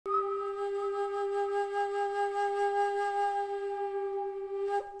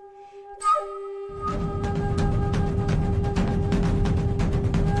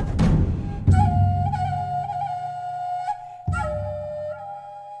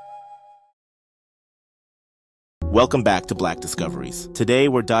Welcome back to Black Discoveries. Today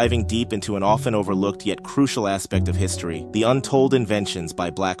we're diving deep into an often overlooked yet crucial aspect of history, the untold inventions by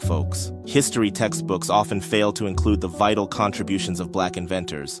Black folks. History textbooks often fail to include the vital contributions of Black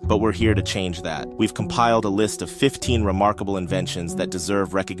inventors, but we're here to change that. We've compiled a list of 15 remarkable inventions that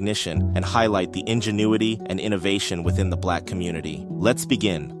deserve recognition and highlight the ingenuity and innovation within the Black community. Let's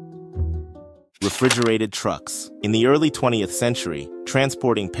begin. Refrigerated trucks. In the early 20th century,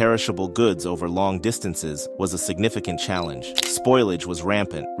 transporting perishable goods over long distances was a significant challenge. Spoilage was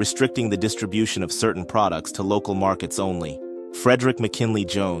rampant, restricting the distribution of certain products to local markets only. Frederick McKinley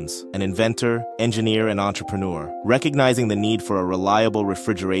Jones, an inventor, engineer, and entrepreneur, recognizing the need for a reliable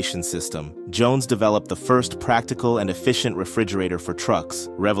refrigeration system, Jones developed the first practical and efficient refrigerator for trucks,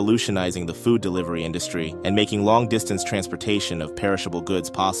 revolutionizing the food delivery industry and making long-distance transportation of perishable goods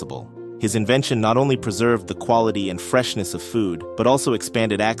possible. His invention not only preserved the quality and freshness of food, but also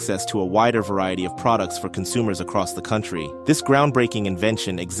expanded access to a wider variety of products for consumers across the country. This groundbreaking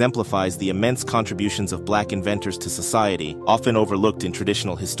invention exemplifies the immense contributions of Black inventors to society, often overlooked in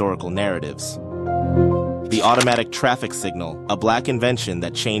traditional historical narratives. The automatic traffic signal, a Black invention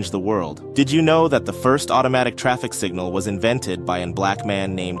that changed the world. Did you know that the first automatic traffic signal was invented by a Black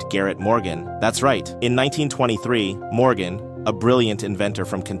man named Garrett Morgan? That's right. In 1923, Morgan, a brilliant inventor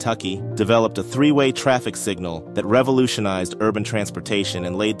from Kentucky, developed a three-way traffic signal that revolutionized urban transportation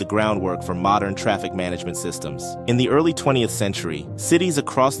and laid the groundwork for modern traffic management systems. In the early 20th century, cities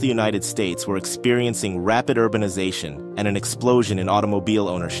across the United States were experiencing rapid urbanization and an explosion in automobile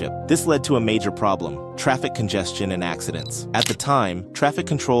ownership. This led to a major problem: traffic congestion and accidents. At the time, traffic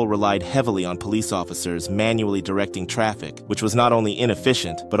control relied heavily on police officers manually directing traffic, which was not only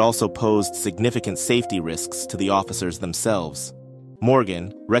inefficient, but also posed significant safety risks to the officers themselves.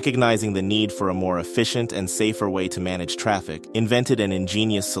 Morgan, recognizing the need for a more efficient and safer way to manage traffic, invented an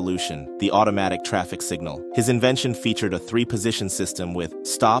ingenious solution: the automatic traffic signal. His invention featured a three-position system with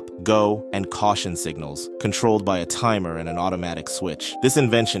stop, go, and caution signals, controlled by a timer and an automatic switch. This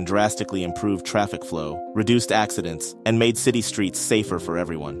invention drastically improved traffic flow, reduced accidents, and made city streets safer for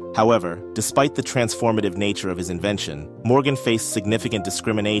everyone. However, despite the transformative nature of his invention, Morgan faced significant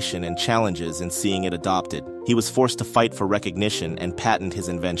discrimination and challenges in seeing it adopted. He was forced to fight for recognition and patent his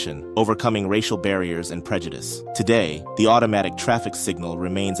invention, overcoming racial barriers and prejudice. Today, the automatic traffic signal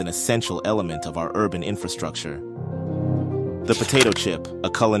remains an essential element of our urban infrastructure. The potato chip, a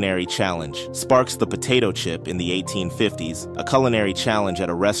culinary challenge. Sparks the potato chip in the 1850s, a culinary challenge at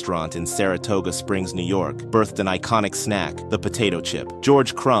a restaurant in Saratoga Springs, New York, birthed an iconic snack, the potato chip.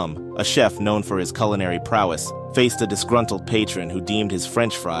 George Crum, a chef known for his culinary prowess, faced a disgruntled patron who deemed his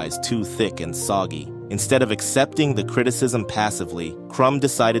French fries too thick and soggy. Instead of accepting the criticism passively, Crum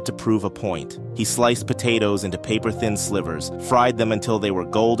decided to prove a point. He sliced potatoes into paper-thin slivers, fried them until they were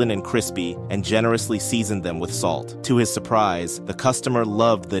golden and crispy, and generously seasoned them with salt. To his surprise, the customer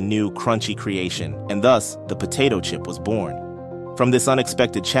loved the new crunchy creation, and thus, the potato chip was born. From this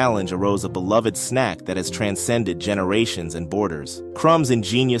unexpected challenge arose a beloved snack that has transcended generations and borders. Crum's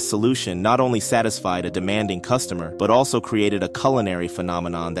ingenious solution not only satisfied a demanding customer, but also created a culinary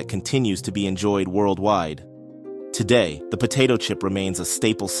phenomenon that continues to be enjoyed worldwide. Today, the potato chip remains a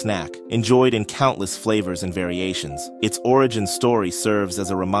staple snack, enjoyed in countless flavors and variations. Its origin story serves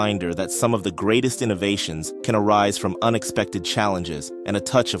as a reminder that some of the greatest innovations can arise from unexpected challenges and a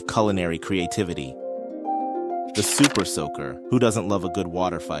touch of culinary creativity. The Super Soaker. Who doesn't love a good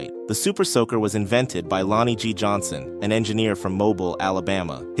water fight? The Super Soaker was invented by Lonnie G. Johnson, an engineer from Mobile,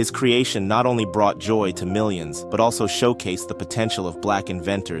 Alabama. His creation not only brought joy to millions, but also showcased the potential of Black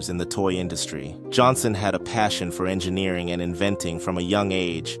inventors in the toy industry. Johnson had a passion for engineering and inventing from a young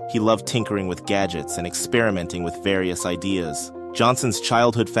age. He loved tinkering with gadgets and experimenting with various ideas. Johnson's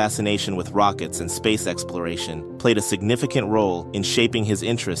childhood fascination with rockets and space exploration played a significant role in shaping his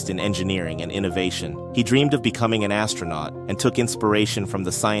interest in engineering and innovation. He dreamed of becoming an astronaut and took inspiration from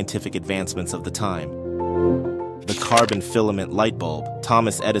the scientific advancements of the time. The carbon filament light bulb.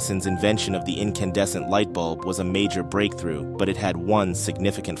 Thomas Edison's invention of the incandescent light bulb was a major breakthrough, but it had one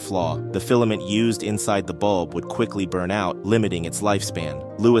significant flaw. The filament used inside the bulb would quickly burn out, limiting its lifespan.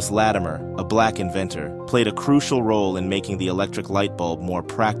 Latimer, a Black inventor, played a crucial role in making the electric light bulb more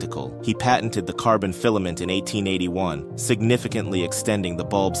practical. He patented the carbon filament in 1881, significantly extending the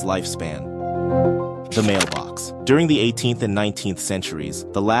bulb's lifespan. The mailbox. During the 18th and 19th centuries,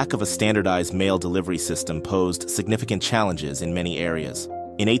 the lack of a standardized mail delivery system posed significant challenges in many areas.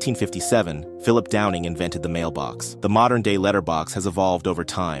 In 1857, Phillip Downing invented the mailbox. The modern-day letterbox has evolved over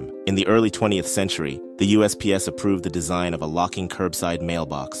time. In the early 20th century, the USPS approved the design of a locking curbside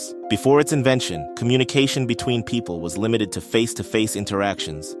mailbox. Before its invention, communication between people was limited to face-to-face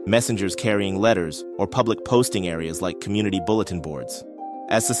interactions, messengers carrying letters, or public posting areas like community bulletin boards.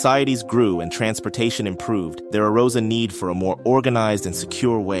 As societies grew and transportation improved, there arose a need for a more organized and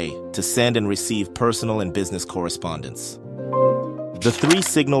secure way to send and receive personal and business correspondence. The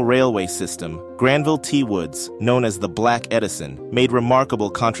three-signal railway system, Granville T. Woods, known as the Black Edison, made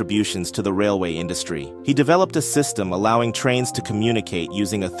remarkable contributions to the railway industry. He developed a system allowing trains to communicate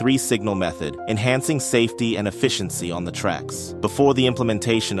using a three-signal method, enhancing safety and efficiency on the tracks. Before the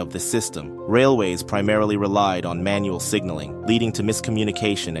implementation of this system, railways primarily relied on manual signaling, leading to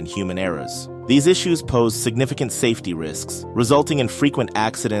miscommunication and human errors. These issues pose significant safety risks, resulting in frequent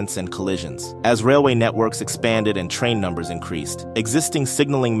accidents and collisions. As railway networks expanded and train numbers increased, existing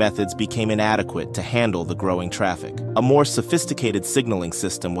signaling methods became inadequate to handle the growing traffic. A more sophisticated signaling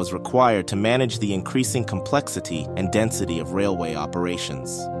system was required to manage the increasing complexity and density of railway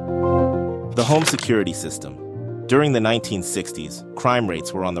operations. The home security system. During the 1960s, crime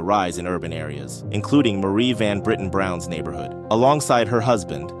rates were on the rise in urban areas, including Marie Van Britten Brown's neighborhood. Alongside her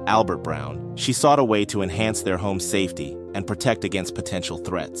husband, Albert Brown, she sought a way to enhance their home safety and protect against potential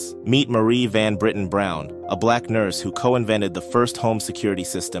threats. Meet Marie Van Britten Brown, a black nurse who co-invented the first home security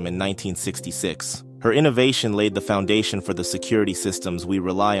system in 1966. Her innovation laid the foundation for the security systems we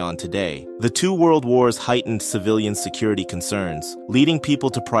rely on today. The two world wars heightened civilian security concerns, leading people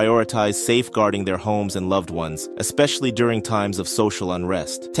to prioritize safeguarding their homes and loved ones, especially during times of social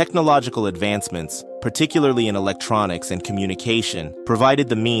unrest. Technological advancements, particularly in electronics and communication, provided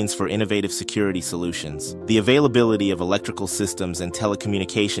the means for innovative security solutions. The availability of electrical systems and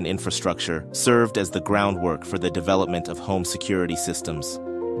telecommunication infrastructure served as the groundwork for the development of home security systems.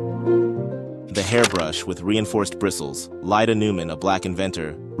 The hairbrush with reinforced bristles. Lyda Newman, a black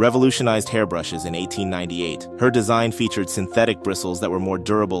inventor, revolutionized hairbrushes in 1898. Her design featured synthetic bristles that were more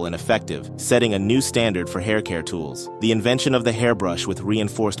durable and effective, setting a new standard for hair care tools. The invention of the hairbrush with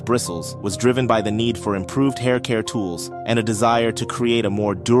reinforced bristles was driven by the need for improved hair care tools and a desire to create a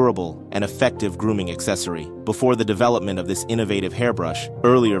more durable and effective grooming accessory. Before the development of this innovative hairbrush,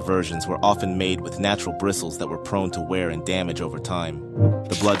 earlier versions were often made with natural bristles that were prone to wear and damage over time.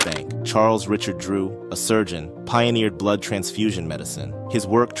 The blood bank. Charles Richard Drew, a surgeon, pioneered blood transfusion medicine. His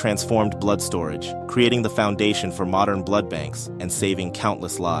work transformed blood storage, creating the foundation for modern blood banks and saving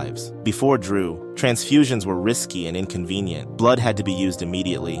countless lives. Before Drew, transfusions were risky and inconvenient. Blood had to be used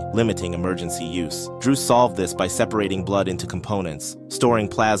immediately, limiting emergency use. Drew solved this by separating blood into components, storing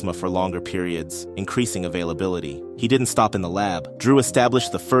plasma for longer periods, increasing availability. He didn't stop in the lab. Drew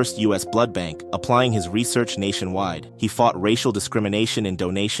established the first U.S. blood bank, applying his research nationwide. He fought racial discrimination in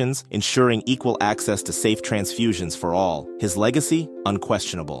donations, ensuring equal access to safe transfusions for all. His legacy?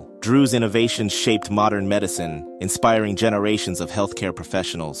 Unquestionable. Drew's innovations shaped modern medicine, inspiring generations of healthcare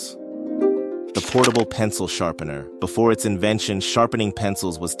professionals. The portable pencil sharpener. Before its invention, sharpening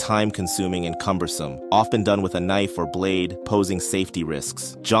pencils was time-consuming and cumbersome, often done with a knife or blade, posing safety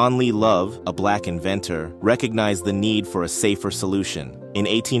risks. John Lee Love, a black inventor, recognized the need for a safer solution. In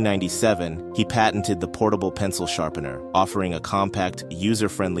 1897, he patented the portable pencil sharpener, offering a compact,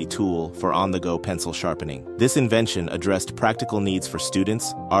 user-friendly tool for on-the-go pencil sharpening. This invention addressed practical needs for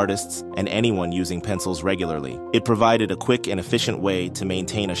students, artists, and anyone using pencils regularly. It provided a quick and efficient way to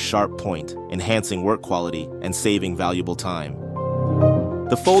maintain a sharp point, enhancing work quality and saving valuable time.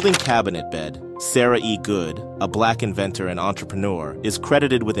 The folding cabinet bed. Sarah E. Good, a black inventor and entrepreneur, is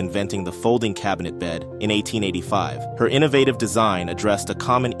credited with inventing the folding cabinet bed in 1885. Her innovative design addressed a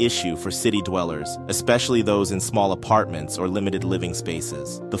common issue for city dwellers, especially those in small apartments or limited living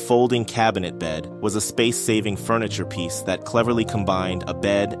spaces. The folding cabinet bed was a space-saving furniture piece that cleverly combined a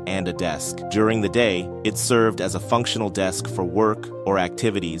bed and a desk. During the day, it served as a functional desk for work or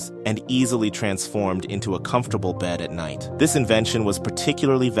activities and easily transformed into a comfortable bed at night. This invention was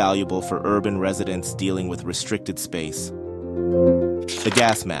particularly valuable for urban residents dealing with restricted space. The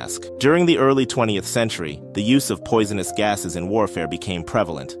gas mask. During the early 20th century, the use of poisonous gases in warfare became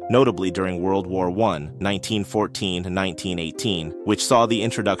prevalent, notably during World War I, 1914 to 1918, which saw the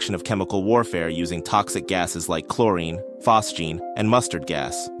introduction of chemical warfare using toxic gases like chlorine, phosgene, and mustard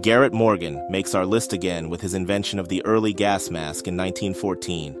gas. Garrett Morgan makes our list again with his invention of the early gas mask in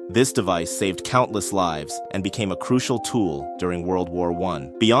 1914. This device saved countless lives and became a crucial tool during World War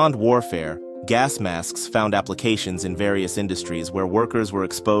I. Beyond warfare, gas masks found applications in various industries where workers were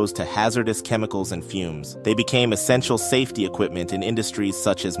exposed to hazardous chemicals and fumes. They became essential safety equipment in industries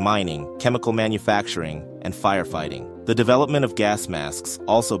such as mining, chemical manufacturing, and firefighting. The development of gas masks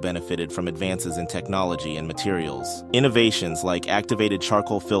also benefited from advances in technology and materials. Innovations like activated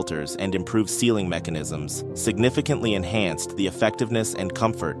charcoal filters and improved sealing mechanisms significantly enhanced the effectiveness and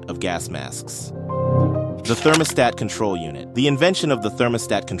comfort of gas masks. The thermostat control unit. The invention of the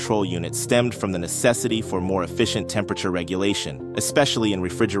thermostat control unit stemmed from the necessity for more efficient temperature regulation, especially in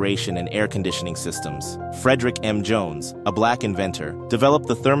refrigeration and air conditioning systems. Frederick M. Jones, a black inventor, developed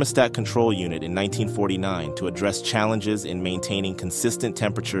the thermostat control unit in 1949 to address challenges in maintaining consistent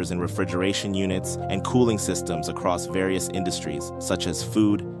temperatures in refrigeration units and cooling systems across various industries, such as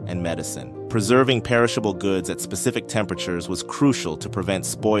food and medicine. Preserving perishable goods at specific temperatures was crucial to prevent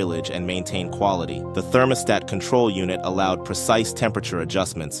spoilage and maintain quality. The thermostat control unit allowed precise temperature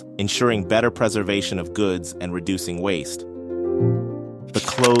adjustments, ensuring better preservation of goods and reducing waste. The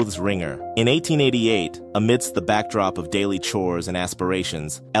clothes wringer. In 1888, amidst the backdrop of daily chores and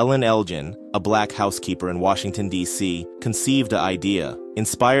aspirations, Ellen Elgin, a black housekeeper in Washington, D.C., conceived an idea.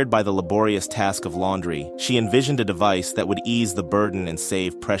 Inspired by the laborious task of laundry, she envisioned a device that would ease the burden and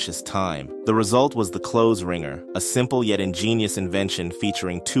save precious time. The result was the clothes wringer, a simple yet ingenious invention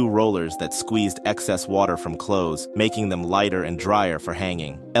featuring 2 rollers that squeezed excess water from clothes, making them lighter and drier for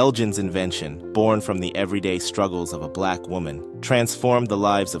hanging. Elgin's invention, born from the everyday struggles of a black woman, transformed the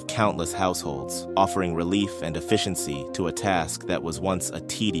lives of countless households, offering relief and efficiency to a task that was once a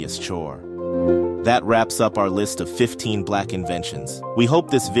tedious chore. That wraps up our list of 15 black inventions. We hope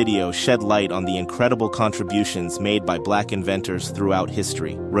this video shed light on the incredible contributions made by black inventors throughout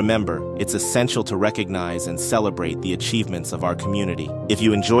history. Remember, it's essential to recognize and celebrate the achievements of our community. If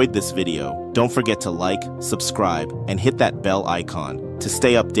you enjoyed this video, don't forget to like, subscribe, and hit that bell icon to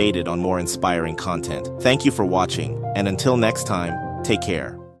stay updated on more inspiring content. Thank you for watching, and until next time, take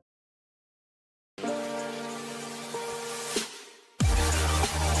care.